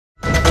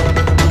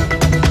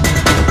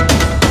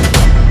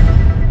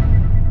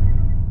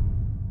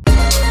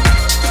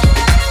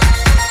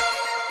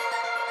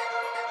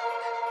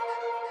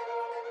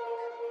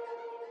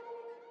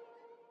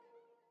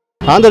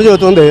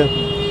ఆంధ్రజ్యోతి ఉంది,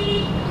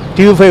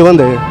 TV5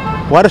 ఉంది,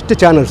 worst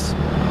channels.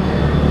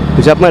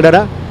 మీరు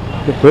చెప్పమంటారా?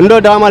 రెండో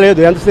డ్రామా లేదు.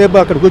 ఎంతసేపు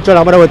అక్కడ కూర్చొని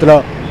అమరావతిలో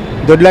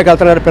దొడ్లోకి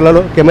వెళ్తున్నారు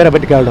పిల్లలు, కెమెరా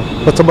పెట్టుకెళ్ళడం,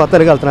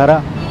 పుచ్చబొత్తలకి వెళ్తున్నారా?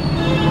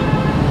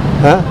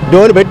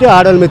 డ్రోన్ పెట్టి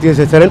ఆడవాళ్ళ మీద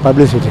తీసేస్తారని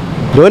పబ్లిసిటీ.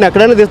 డ్రోన్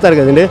ఎక్కడైనా తీస్తారు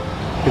కదండి.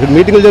 ఇక్కడ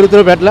మీటింగ్లు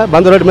జరుగుతున్న పెట్టలా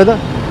బంద్ రోడ్డు మీద,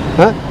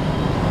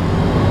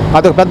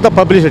 అదొక పెద్ద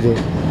పబ్లిసిటీ.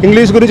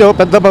 ఇంగ్లీష్ గురించి ఒక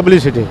పెద్ద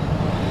పబ్లిసిటీ.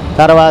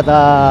 తర్వాత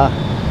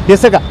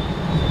ఇసుక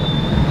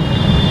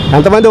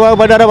ఎంతమంది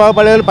బాగుపడ్డారో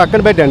బాగుపడలేదని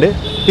పక్కన పెట్టండి,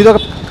 ఇది ఒక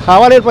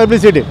కావాలని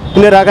పబ్లిసిటీ.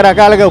 ఇన్ని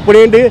రకరకాలుగా.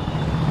 ఇప్పుడేంటి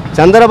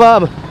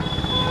చంద్రబాబు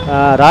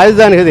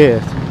రాజధాని ఇది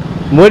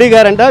మోడీ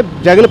గారంట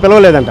జగన్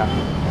పిలవలేదంట.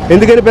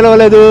 ఎందుకని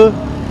పిలవలేదు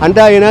అంటే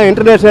ఆయన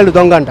ఇంటర్నేషనల్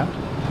దొంగ అంట,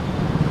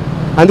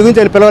 అందుగురించి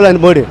ఆయన పిలవలేదు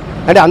మోడీ.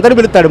 అంటే అందరూ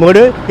పిలుస్తాడు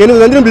మోడీ, 8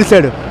 మందిని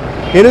పిలిచాడు.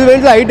 8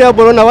 మందిలో ఐటీ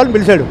హబ్బులు ఉన్న వాళ్ళని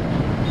పిలిచాడు.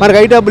 మనకు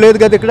ఐటీ హబ్బు లేదు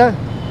కదా ఇక్కడ.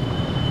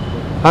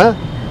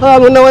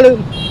 ఉన్నవాళ్ళు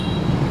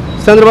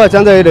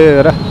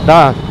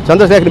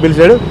చంద్రశేఖర్ని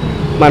పిలిచాడు,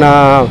 మన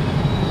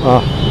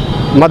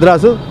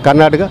మద్రాసు,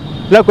 కర్ణాటక,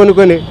 ఇలా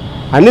కొన్ని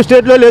అన్ని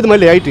స్టేట్లో లేదు.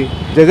 మళ్ళీ ఐటీ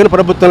జగన్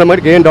ప్రభుత్వంలో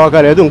మటుకు ఏం డోకా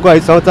లేదు. ఇంకో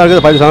 5 సంవత్సరాలు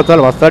కదా 10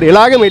 సంవత్సరాలు వస్తాడు.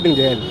 ఇలాగే మీటింగ్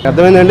చేయాలి.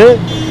 అర్థమైందండి?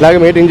 ఇలాగే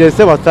మీటింగ్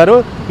చేస్తే వస్తారు.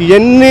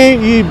 ఇవన్నీ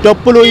ఈ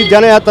డప్పులు, ఈ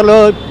జనయాత్రలు,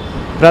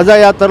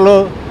 ప్రజాయాత్రలు,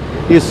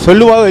 ఈ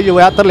సొల్లు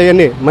యాత్రలు,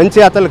 ఇవన్నీ మంచి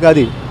యాత్రలు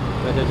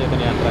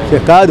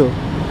కాదు.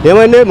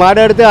 ఏమండి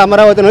మాట్లాడితే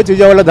అమరావతి నుంచి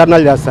విజయవాడలో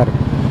ధర్నాలు చేస్తారు,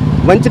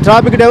 మంచి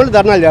ట్రాఫిక్ టైంలో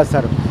ధర్నాలు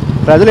చేస్తారు.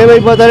 ప్రజలు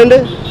ఏమైపోతారండి?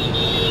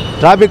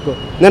 ట్రాఫిక్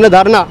నిన్న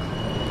ధర్నా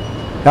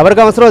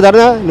ఎవరికి అవసరం?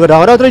 ధర్నా నువ్వు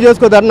అమరావతిలో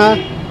చేసుకో ధర్నా.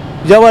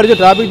 విజయవాడ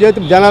ట్రాఫిక్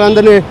చేసి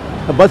జనాలందరినీ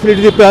బస్సులు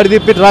ఇటు తిప్పి అటు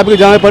తిప్పి ట్రాఫిక్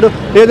జామ్ అయిపోయాడు.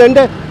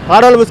 లేదంటే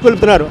ఆడవాళ్ళు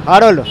ఉసుకెళ్తున్నారు.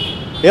 ఆడవాళ్ళు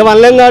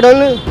ఏమనలేంగా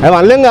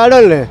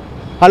ఆడవాళ్ళని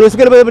వాళ్ళు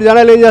ఉసుకెళ్ళిపోయి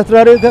జనాలు ఏం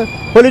చేస్తున్నారు? ఇక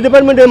పోలీస్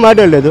డిపార్ట్మెంట్ ఏం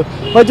మాట్లాడలేదు.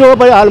 వచ్చి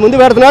వాళ్ళ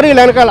ముందు పెడుతున్నారు,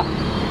 వీళ్ళు వెనకాల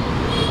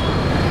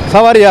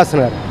సవారీ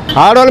చేస్తున్నారు.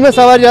 ఆడవాళ్ళ మీద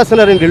సవారీ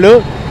చేస్తున్నారండి వీళ్ళు.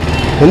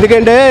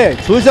 ఎందుకంటే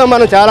చూసాం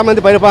మనం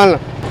చాలామంది పరిపాలన.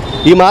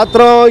 ఈ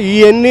మాత్రం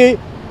ఇవన్నీ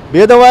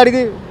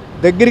పేదవాడికి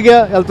దగ్గరికి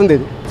వెళ్తుంది,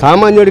 ఇది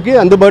సామాన్యుడికి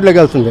అందుబాటులోకి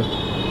వెళ్తుంది.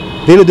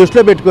 దీన్ని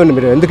దృష్టిలో పెట్టుకోండి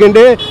మీరు.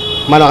 ఎందుకంటే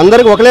మనం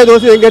అందరికి ఒకలే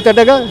దోశ ఏం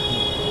ఎట్టగా,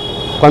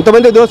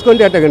 కొంతమంది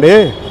దోసుకుంటే ఎట్టకండి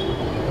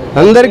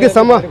అందరికీ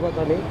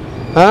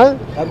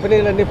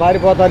కంపెనీలన్నీ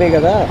పారిపోతాయి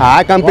కదా. ఆ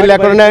కంపెనీలు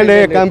ఎక్కడ ఉన్నాయండి?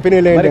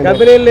 కంపెనీలు ఏం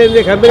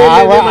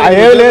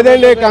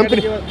లేదండి.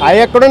 కంపెనీ అవి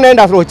ఎక్కడ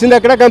ఉన్నాయండి? అసలు వచ్చింది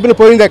ఎక్కడ? కంపెనీ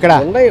పోయింది ఎక్కడ?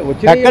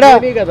 ఎక్కడ?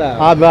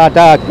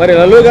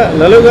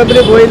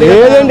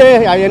 లేదండి.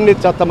 అవన్నీ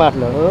చెత్త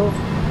మాటలు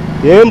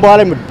ఏం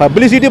బాగాలేదు.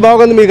 పబ్లిసిటీ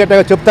బాగుంది, మీకు అట్లా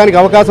చెప్తానికి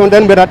అవకాశం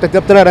ఉందని మీరు అట్లా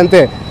చెప్తున్నారు అంతే.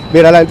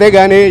 మీరు అలా అంతే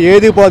కానీ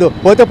ఏది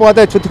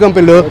పోతే చుట్టూ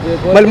కంపెనీలు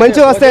మళ్ళీ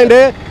మంచిగా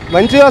వస్తాయండి,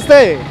 మంచిగా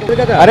వస్తాయి.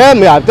 అరే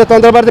మీ అంత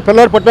తొందరపడితే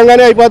పిల్లలు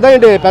పుట్టంగానే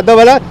అయిపోతాయండి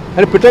పెద్దవాళ్ళ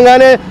అని,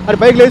 పుట్టంగానే అది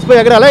పైకి లేచిపోయి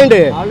ఎక్కడ అలా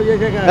అండి.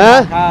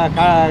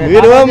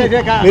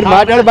 మీరు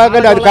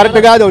మాట్లాడబాకండి, అది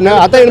కరెక్ట్ కాదు.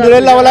 అంత 8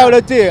 ఏళ్ళు అవ్వాలా ఆవిడ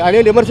వచ్చి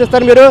అని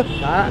విమర్శిస్తారు మీరు?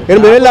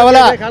 8 ఏళ్ళు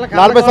అవ్వాలా?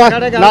 40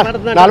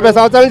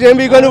 సంవత్సరాల నుంచి ఏం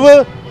బీకో నువ్వు?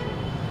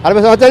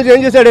 40 సంవత్సరాల నుంచి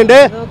ఏం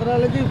చేశాడండి?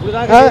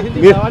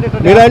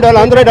 మీలాంటి వాళ్ళు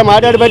అందరూ ఇట్లా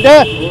మాట్లాడిబట్టే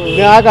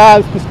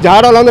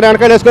జాడవాళ్ళందరూ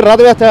వెనకాల వేసుకొని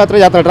రథయాత్ర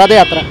చేస్తాడు.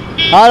 రథయాత్ర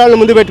ఆడవాళ్ళని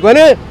ముందు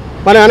పెట్టుకొని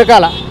మనం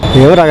వెనకాల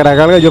ఏమో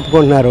రకరకాలుగా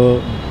చెప్పుకుంటున్నారు.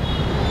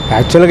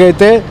 యాక్చువల్గా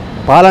అయితే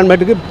పాలన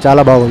బట్టికి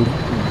చాలా బాగుంది.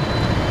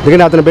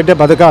 ఎందుకంటే అతను పెట్టే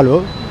పథకాలు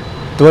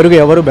ఇంతవరకు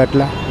ఎవరు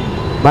పెట్టలే.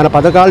 మన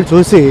పథకాలు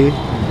చూసి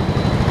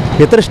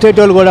ఇతర స్టేట్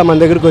వాళ్ళు కూడా మన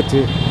దగ్గరికి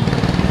వచ్చి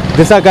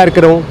దిశ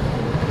కార్యక్రమం,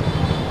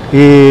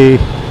 ఈ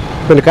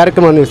కొన్ని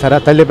కార్యక్రమాలు చూస్తారా,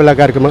 తల్లి పిల్ల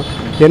కార్యక్రమం,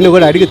 ఇవన్నీ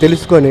కూడా అడిగి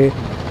తెలుసుకొని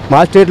మా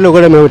స్టేట్లో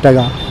కూడా మేము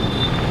ఇట్టగా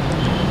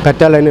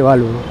పెట్టాలని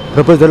వాళ్ళు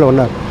ప్రపోజల్లో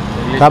ఉన్నారు.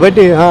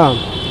 కాబట్టి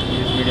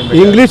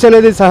ఇంగ్లీష్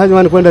అనేది సహజం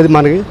అనుకోండి. అది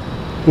మనకి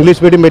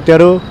ఇంగ్లీష్ మీడియం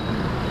పెట్టారు,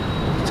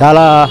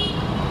 చాలా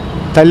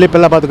తల్లి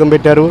పిల్ల పథకం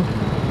పెట్టారు,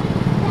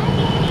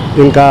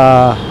 ఇంకా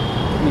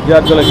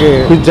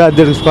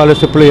విద్యార్థులకు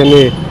స్కాలర్షిప్లు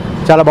ఇవన్నీ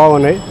చాలా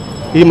బాగున్నాయి.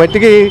 ఈ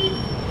మట్టికి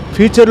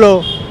ఫ్యూచర్లో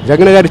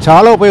జగన్ గారికి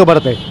చాలా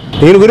ఉపయోగపడతాయి.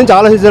 దీని గురించి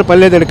ఆలోచించిన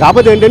పని లేదండి.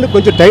 కాకపోతే ఏంటంటే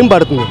కొంచెం టైం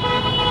పడుతుంది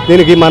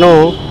దీనికి. మనం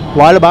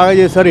వాళ్ళు బాగా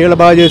చేస్తారు వీళ్ళు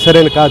బాగా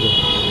చేస్తారని కాదు.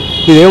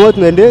 ఇది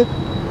ఏమవుతుందండి,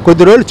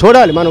 కొద్ది రోజులు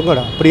చూడాలి మనం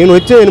కూడా. ఇప్పుడు ఈయన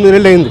వచ్చే 8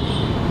 నెలలు అయింది,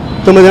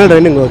 9 నెలలు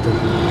రన్నింగ్ అవుతుంది.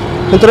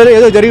 ఇంతలో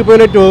ఏదో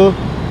జరిగిపోయినట్టు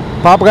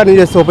పాపకార్యం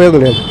చేస్తే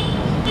ఉపయోగం లేదు.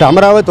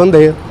 అమరావతి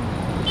ఉంది,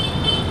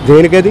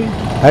 దేనికది?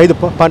 5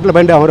 పంటల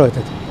బండి అమరావతి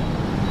అది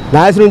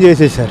నాశనం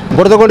చేసేసారు,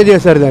 బురదకొండ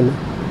చేశారు దాన్ని.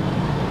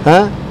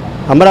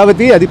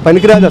 అమరావతి అది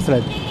పనికిరాదు అసలు.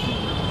 అది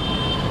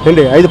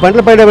అండి 5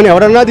 పంటల పైన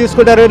ఎవరన్నా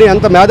తీసుకుంటారని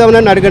ఎంత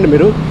మేధావనని అడగండి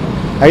మీరు.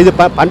 5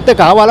 పంట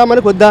కావాలా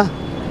మనకు? వద్దా?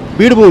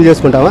 బీడు భూములు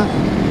చేసుకుంటామా?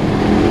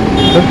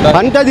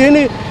 పంట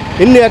దీన్ని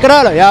ఎన్ని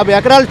ఎకరాలు? 50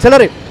 ఎకరాలు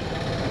చిల్లరి,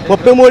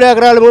 33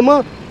 ఎకరాల భూము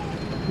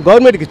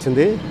గవర్నమెంట్కి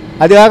ఇచ్చింది.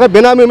 అది కాక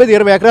బినామీ మీద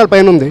 20 ఎకరాల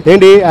పైన ఉంది.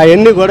 ఏంటి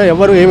అవన్నీ కూడా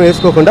ఎవరు ఏమి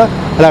వేసుకోకుండా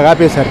అలా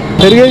ఆపేశారు.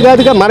 పెరిగేది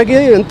కాదుగా, మనకి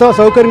ఎంతో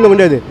సౌకర్యంగా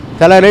ఉండేది.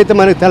 తెల్లారైతే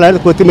మనకి తెల్లారి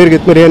కొత్తిమీర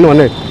ఇవన్నీ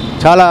ఉన్నాయి.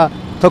 చాలా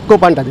తక్కువ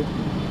పంట అది,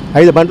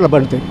 5 పంటలు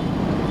పండుతాయి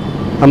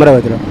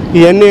అమరావతిలో.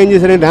 ఇవన్నీ ఏం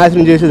చేశారంటే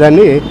నాశనం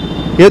చేసేదాన్ని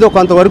ఏదో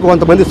కొంతవరకు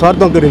కొంతమంది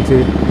స్వార్థం గురించి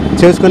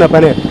చేసుకున్న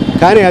పనే,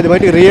 కానీ అది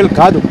బట్టి రియల్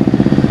కాదు.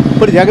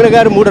 ఇప్పుడు జగన్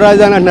గారు 3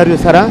 రాజధానులు అంటున్నారు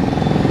చూస్తారా,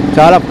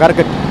 చాలా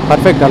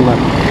పర్ఫెక్ట్ అన్నమాట.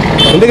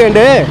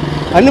 ఎందుకంటే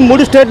అన్ని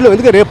 3 స్టేట్లు.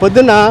 ఎందుకంటే రేపు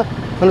పొద్దున్న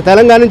మనం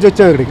తెలంగాణ నుంచి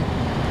వచ్చాం ఇక్కడికి.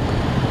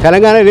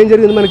 తెలంగాణలో ఏం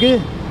జరిగింది మనకి?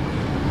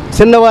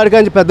 చిన్నవాడి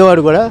కానీ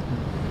పెద్దవాడు కూడా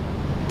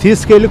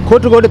తీసుకెళ్ళి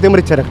కోట్లు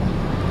తిమ్మరిచ్చారు అక్కడ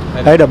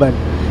హైదరాబాద్.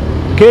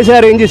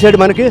 కేసీఆర్ ఏం చేశాడు?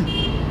 మనకి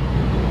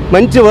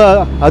మంచి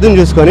అదును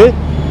చూసుకొని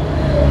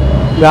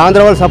మీరు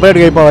ఆంధ్ర వాళ్ళు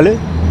సపరేట్గా అయిపోవాలి,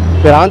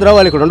 మీరు ఆంధ్ర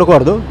వాళ్ళు ఇక్కడ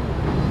ఉండకూడదు,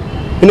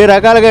 ఇన్ని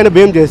రకాలుగా ఆయన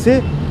భయం చేసి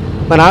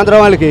మన ఆంధ్ర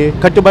వాళ్ళకి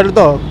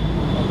కట్టుబడితో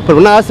ఇప్పుడు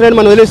ఉన్న ఆశ్రయాన్ని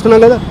మనం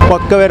వదిలేసుకున్నాం కదా.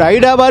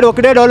 హైదరాబాద్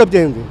ఒకటే డెవలప్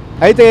చేయింది.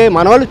 అయితే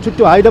మన వాళ్ళు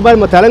చుట్టూ హైదరాబాద్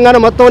తెలంగాణ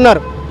మొత్తం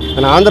ఉన్నారు.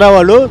 మన ఆంధ్ర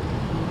వాళ్ళు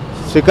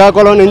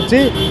శ్రీకాకుళం నుంచి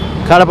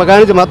కడప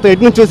నుంచి మొత్తం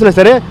ఎటు నుంచి చూసినా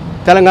సరే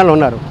తెలంగాణలో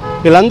ఉన్నారు.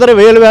 వీళ్ళందరూ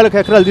వేల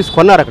ఎకరాలు తీసి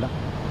కొన్నారు అక్కడ.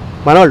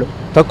 మనవాళ్ళు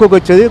తక్కువకి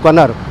వచ్చేది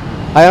కొన్నారు.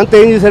 అదంతా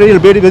ఏం చేశారు?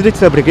 వీళ్ళు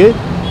బెదిరించేటప్పటికి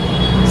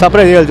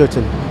సపరేట్ చేయాల్సి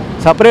వచ్చింది.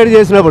 సపరేట్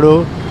చేసినప్పుడు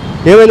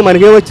ఏమైంది?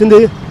 మనకేమొచ్చింది?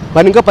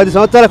 మనం ఇంకా 10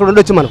 సంవత్సరాలు అక్కడ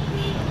ఉండొచ్చు. మనం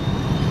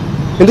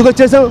ఎందుకు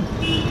వచ్చేసాం?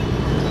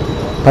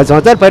 10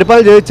 సంవత్సరాలు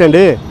పరిపాలన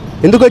చేయొచ్చండి.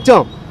 ఎందుకు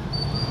వచ్చాం?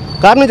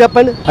 కారణం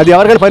చెప్పండి. అది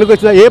ఎవరికైనా పనికి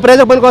వచ్చినా ఏ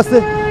ప్రజలకు పనికి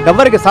వస్తుంది?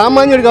 ఎవరికి?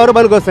 సామాన్యుడికి ఎవరు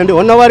పనికి వస్తుంది?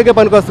 ఉన్నవారికే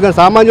పనికి వస్తుంది, కానీ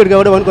సామాన్యుడికి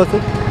ఎవరు పనికి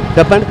వస్తుంది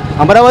చెప్పండి?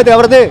 అమరావతి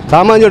ఎవరిది?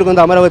 సామాన్యుడికి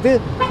ఉంది అమరావతి.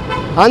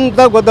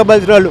 అంతా కొత్త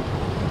బలిరాళ్ళు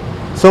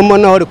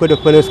సొమ్మున్నవాడు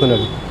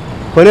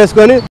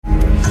కొనేసుకొని.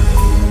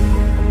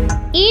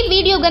 ఈ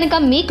వీడియో గనుక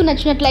మీకు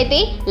నచ్చినట్లయితే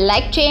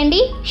లైక్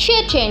చేయండి,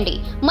 షేర్ చేయండి.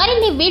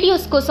 మరిన్ని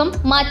వీడియోస్ కోసం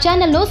మా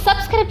ఛానల్ను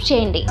సబ్స్క్రైబ్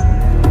చేయండి.